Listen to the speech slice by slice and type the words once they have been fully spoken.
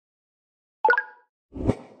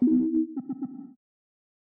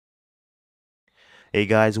Hey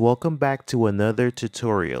guys, welcome back to another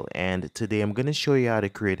tutorial, and today I'm going to show you how to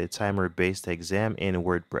create a timer-based exam in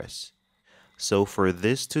WordPress. So for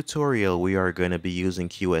this tutorial, we are going to be using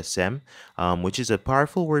QSM, which is a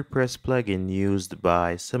powerful WordPress plugin used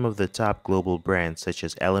by some of the top global brands such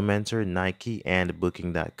as Elementor, Nike, and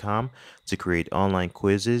Booking.com to create online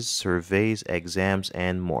quizzes, surveys, exams,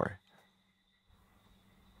 and more.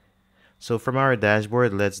 So from our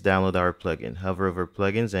dashboard, let's download our plugin. Hover over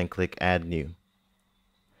Plugins and click Add New.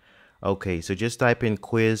 Okay, so just type in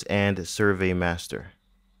quiz and survey master.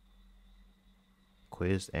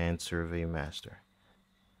 Quiz and survey master.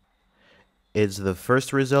 It's the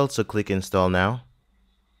first result, so click install now.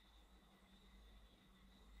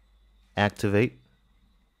 Activate.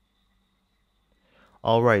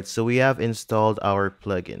 Alright, so we have installed our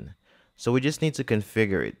plugin. So we just need to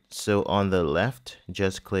configure it. So on the left,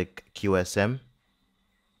 just click QSM.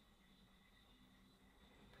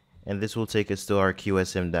 And this will take us to our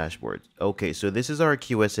QSM dashboard. Okay, so this is our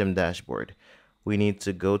QSM dashboard. We need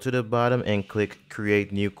to go to the bottom and click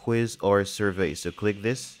create new quiz or survey. So click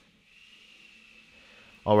this.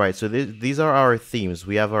 Alright, so these are our themes.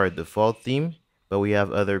 We have our default theme, but we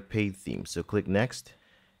have other paid themes. So click next.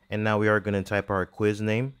 And now we are going to type our quiz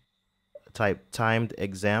name. Type timed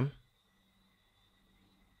exam.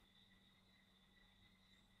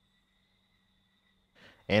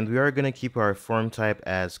 And we are going to keep our form type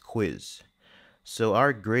as quiz. So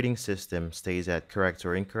our grading system stays at correct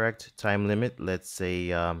or incorrect. Time limit, let's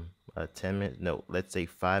say 10 minutes. No, let's say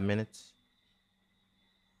 5 minutes.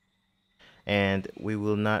 And we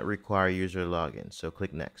will not require user login. So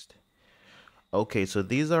click next. Okay, so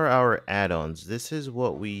these are our add-ons. This is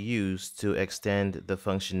what we use to extend the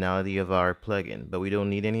functionality of our plugin, but we don't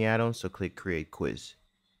need any add-ons, so click create quiz.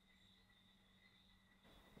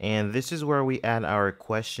 And this is where we add our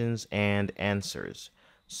questions and answers.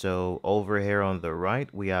 So over here on the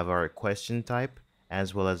right, we have our question type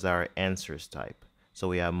as well as our answers type. So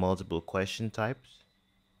we have multiple question types,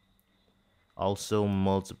 also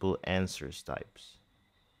multiple answers types.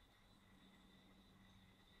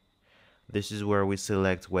 This is where we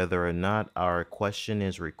select whether or not our question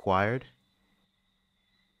is required.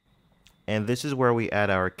 And this is where we add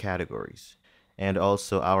our categories and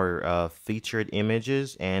also our featured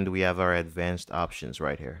images, and we have our advanced options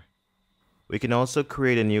right here. We can also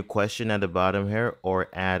create a new question at the bottom here or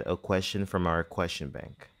add a question from our question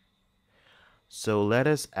bank. So let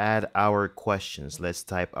us add our questions. Let's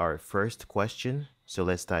type our first question. So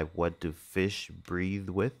let's type, what do fish breathe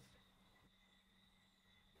with?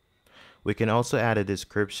 We can also add a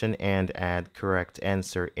description and add correct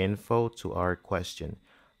answer info to our question.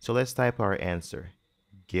 So let's type our answer.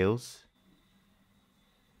 Gills,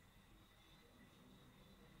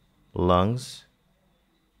 lungs,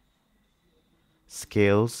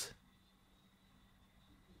 scales,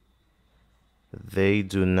 they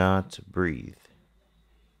do not breathe.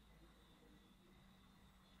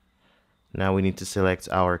 Now we need to select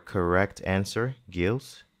our correct answer,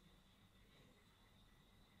 gills,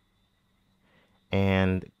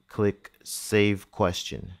 and click Save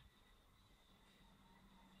Question.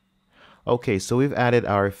 Okay, so we've added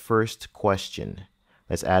our first question.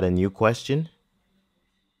 Let's add a new question.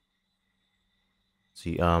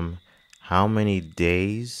 See, how many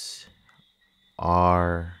days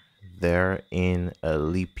are there in a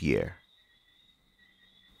leap year?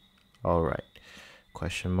 All right,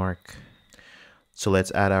 question mark. So let's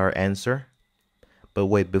add our answer. But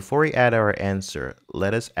wait, before we add our answer,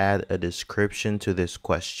 let us add a description to this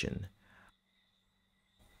question.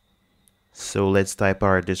 So let's type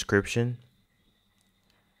our description.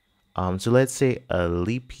 So let's say a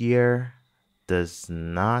leap year does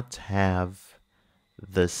not have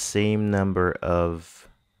the same number of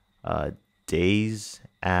days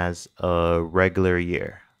as a regular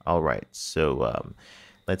year. All right, so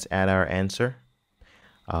let's add our answer.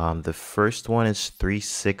 The first one is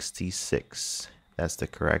 366. That's the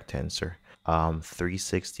correct answer.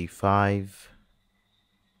 365,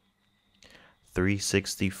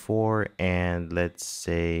 364, and let's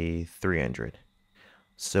say 300.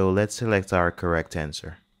 So let's select our correct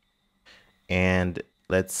answer. And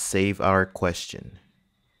let's save our question.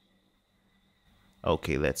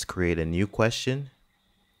 Okay, let's create a new question.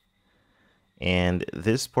 And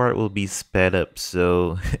this part will be sped up,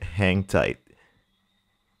 so hang tight.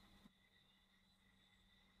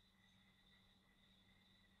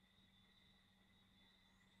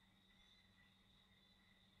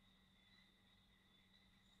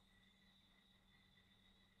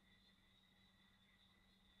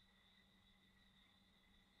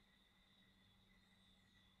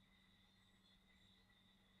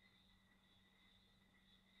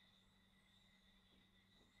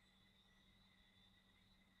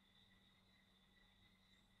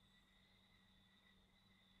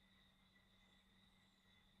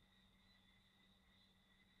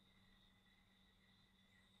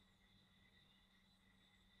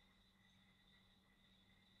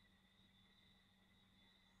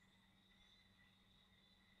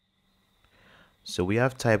 So we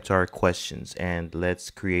have typed our questions, and let's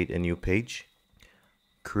create a new page.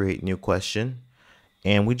 Create new question.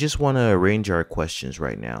 And we just want to arrange our questions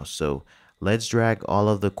right now. So let's drag all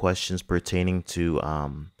of the questions pertaining to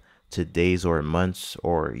days or months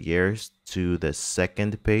or years to the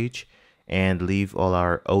second page, and leave all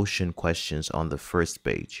our ocean questions on the first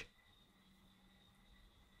page.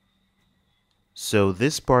 So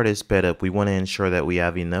this part is sped up. We want to ensure that we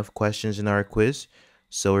have enough questions in our quiz.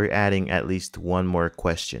 So we're adding at least one more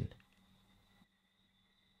question.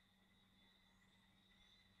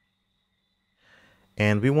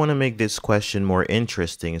 And we want to make this question more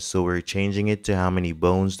interesting, so we're changing it to how many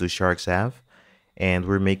bones do sharks have? And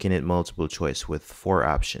we're making it multiple choice with 4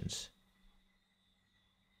 options.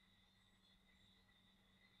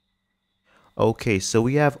 Okay, so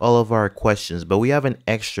we have all of our questions, but we have an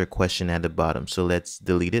extra question at the bottom. So let's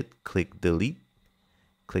delete it. Click delete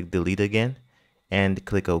again, and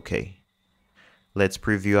click OK. Let's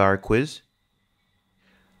preview our quiz.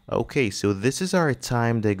 Okay, so this is our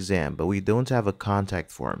timed exam, but we don't have a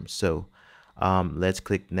contact form. So let's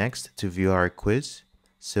click next to view our quiz.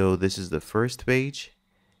 So this is the first page,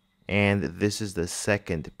 and this is the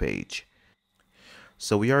second page.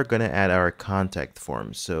 So we are going to add our contact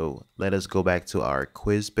form. So let us go back to our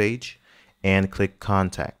quiz page and click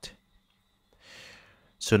contact.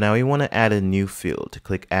 So now we want to add a new field.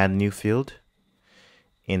 Click add new field.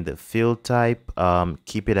 In the field type,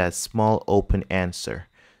 keep it as small open answer.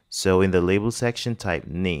 So in the label section, type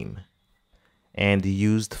name and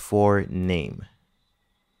used for name.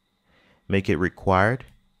 Make it required.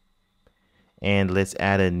 And let's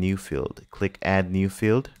add a new field. Click add new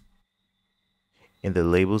field. In the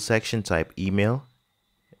label section, type email,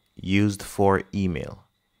 used for email.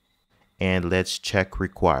 And let's check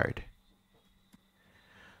required.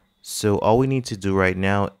 So all we need to do right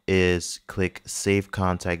now is click save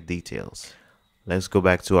contact details. Let's go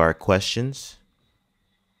back to our questions.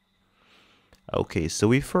 Okay, so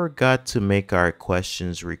we forgot to make our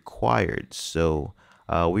questions required. So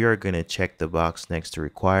we are going to check the box next to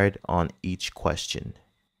required on each question.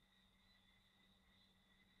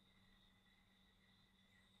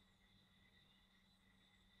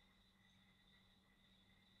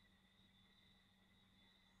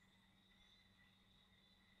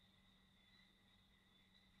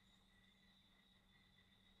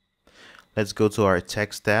 Let's go to our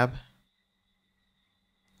text tab.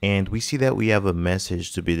 And we see that we have a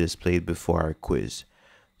message to be displayed before our quiz.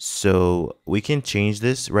 So we can change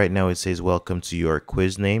this. Right now it says welcome to your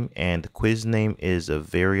quiz name, and quiz name is a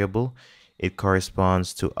variable. It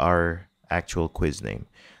corresponds to our actual quiz name.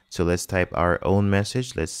 So let's type our own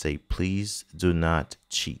message. Let's say, please do not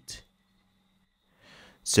cheat.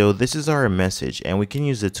 So this is our message, and we can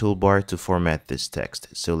use the toolbar to format this text.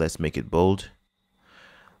 So let's make it bold.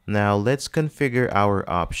 Now let's configure our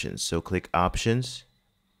options. So click options.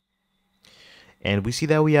 And we see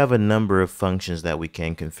that we have a number of functions that we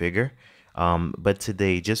can configure. But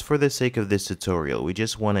today, just for the sake of this tutorial, we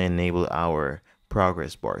just want to enable our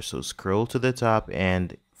progress bar. So scroll to the top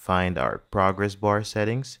and find our progress bar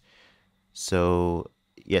settings. So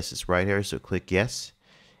yes, it's right here. So click yes,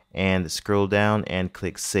 and scroll down and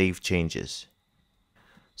click save changes.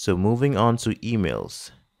 So moving on to emails.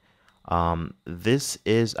 This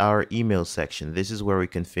is our email section. This is where we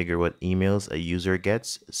configure what emails a user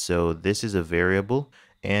gets. So this is a variable,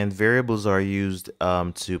 and variables are used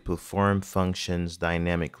to perform functions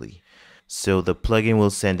dynamically. So the plugin will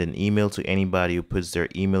send an email to anybody who puts their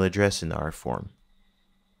email address in our form.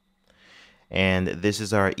 And this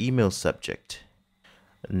is our email subject.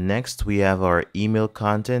 Next, we have our email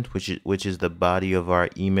content, which is the body of our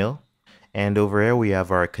email. And over here, we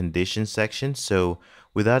have our condition section. So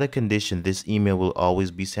without a condition, this email will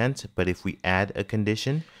always be sent. But if we add a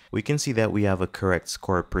condition, we can see that we have a correct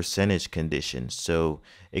score percentage condition. So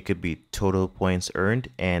it could be total points earned.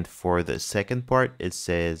 And for the second part, it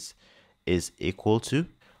says is equal to,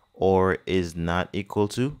 or is not equal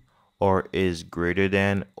to, or is greater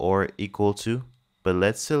than or equal to. But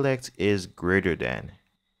let's select is greater than.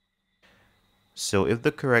 So if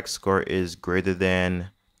the correct score is greater than,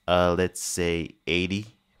 let's say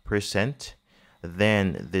 80%,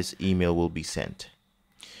 then this email will be sent.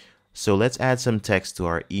 So let's add some text to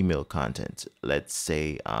our email content. Let's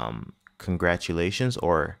say congratulations,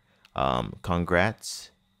 or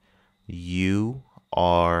congrats. You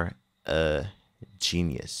are a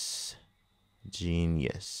genius.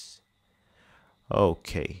 Genius.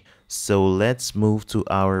 Okay. So let's move to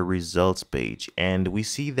our results page, and we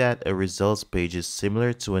see that a results page is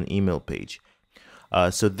similar to an email page.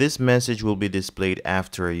 So this message will be displayed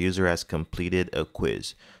after a user has completed a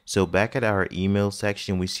quiz. So back at our email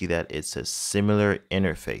section, we see that it's a similar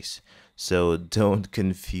interface. So don't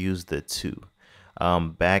confuse the two.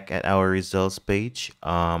 Back at our results page,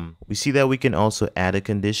 we see that we can also add a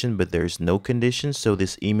condition, but there's no condition, so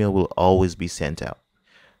this email will always be sent out.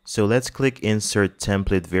 So let's click Insert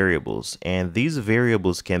Template Variables, and these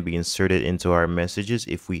variables can be inserted into our messages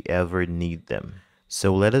if we ever need them.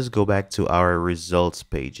 So let us go back to our results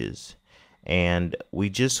pages, and we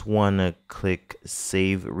just want to click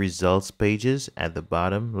Save Results Pages at the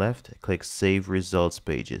bottom left. Click Save Results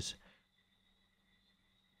Pages.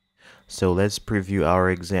 So let's preview our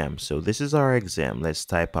exam. So this is our exam. Let's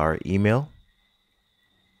type our email.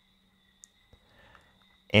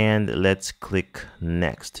 And let's click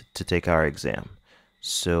Next to take our exam.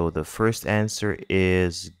 So the first answer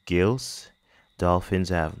is gills. Dolphins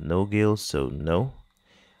have no gills, so no.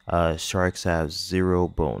 Sharks have 0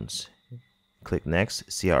 bones. Click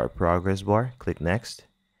Next. See our progress bar. Click Next.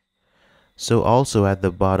 So also at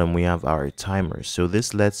the bottom we have our timer. So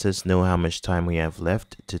this lets us know how much time we have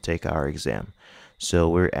left to take our exam. So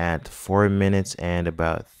we're at 4 minutes and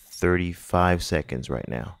about 35 seconds right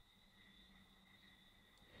now.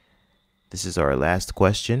 This is our last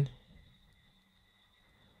question.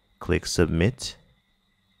 Click Submit.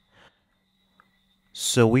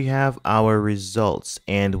 So we have our results,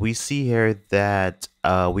 and we see here that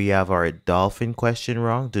we have our dolphin question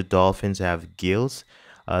wrong. Do dolphins have gills?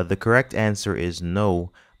 The correct answer is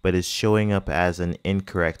no, but it's showing up as an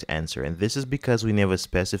incorrect answer. And this is because we never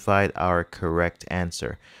specified our correct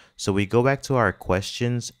answer. So we go back to our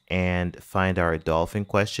questions and find our dolphin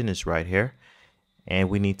question is right here. And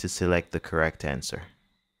we need to select the correct answer.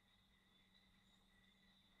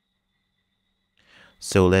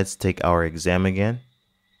 So let's take our exam again.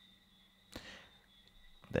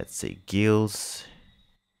 Let's say gills.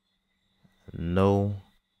 No.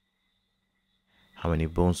 How many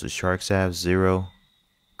bones do sharks have? 0.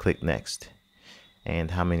 Click Next.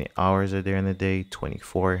 And how many hours are there in a day?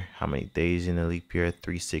 24. How many days in a leap year?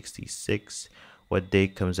 366. What day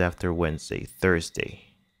comes after Wednesday? Thursday.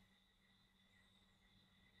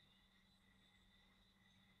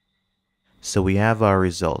 So we have our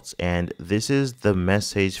results, and this is the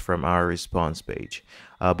message from our response page.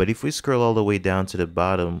 But if we scroll all the way down to the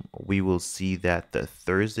bottom, we will see that the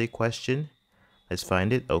Thursday question, let's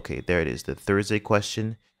find it. Okay, there it is, the Thursday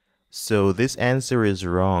question. So this answer is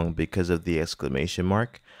wrong because of the exclamation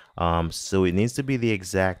mark. So it needs to be the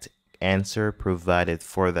exact answer provided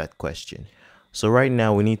for that question. So right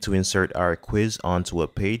now we need to insert our quiz onto a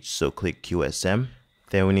page. So click QSM.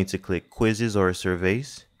 Then we need to click Quizzes or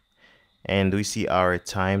Surveys. And we see our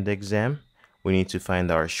timed exam. We need to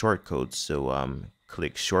find our shortcode. So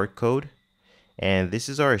click shortcode. And this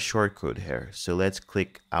is our shortcode here. So let's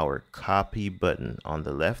click our copy button on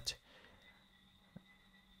the left.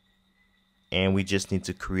 And we just need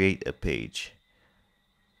to create a page.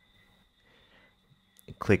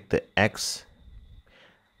 Click the X.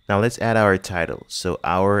 Now let's add our title. So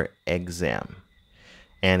our exam.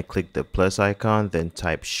 And click the plus icon, then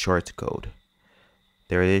type shortcode.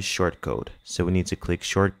 There it is, shortcode. So we need to click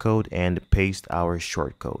shortcode and paste our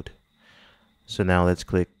shortcode. So now let's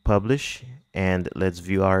click publish and let's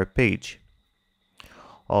view our page.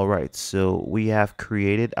 All right, so we have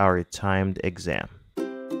created our timed exam.